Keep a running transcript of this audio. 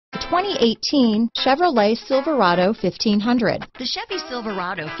2018 Chevrolet Silverado 1500. The Chevy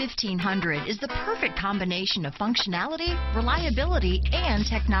Silverado 1500 is the perfect combination of functionality, reliability, and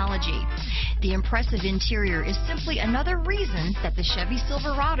technology. The impressive interior is simply another reason that the Chevy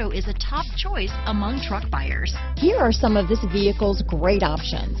Silverado is a top choice among truck buyers. Here are some of this vehicle's great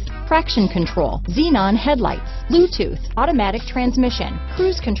options: traction control, xenon headlights, Bluetooth, automatic transmission,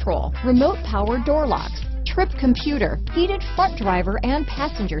 cruise control, remote power door locks, trip computer, heated front driver and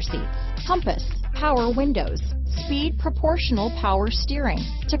passenger seats, compass, power windows, speed proportional power steering,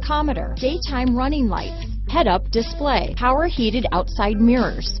 tachometer, daytime running lights, head-up display, power heated outside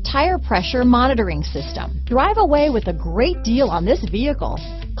mirrors, tire pressure monitoring system. Drive away with a great deal on this vehicle.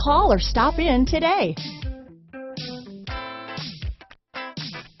 Call or stop in today.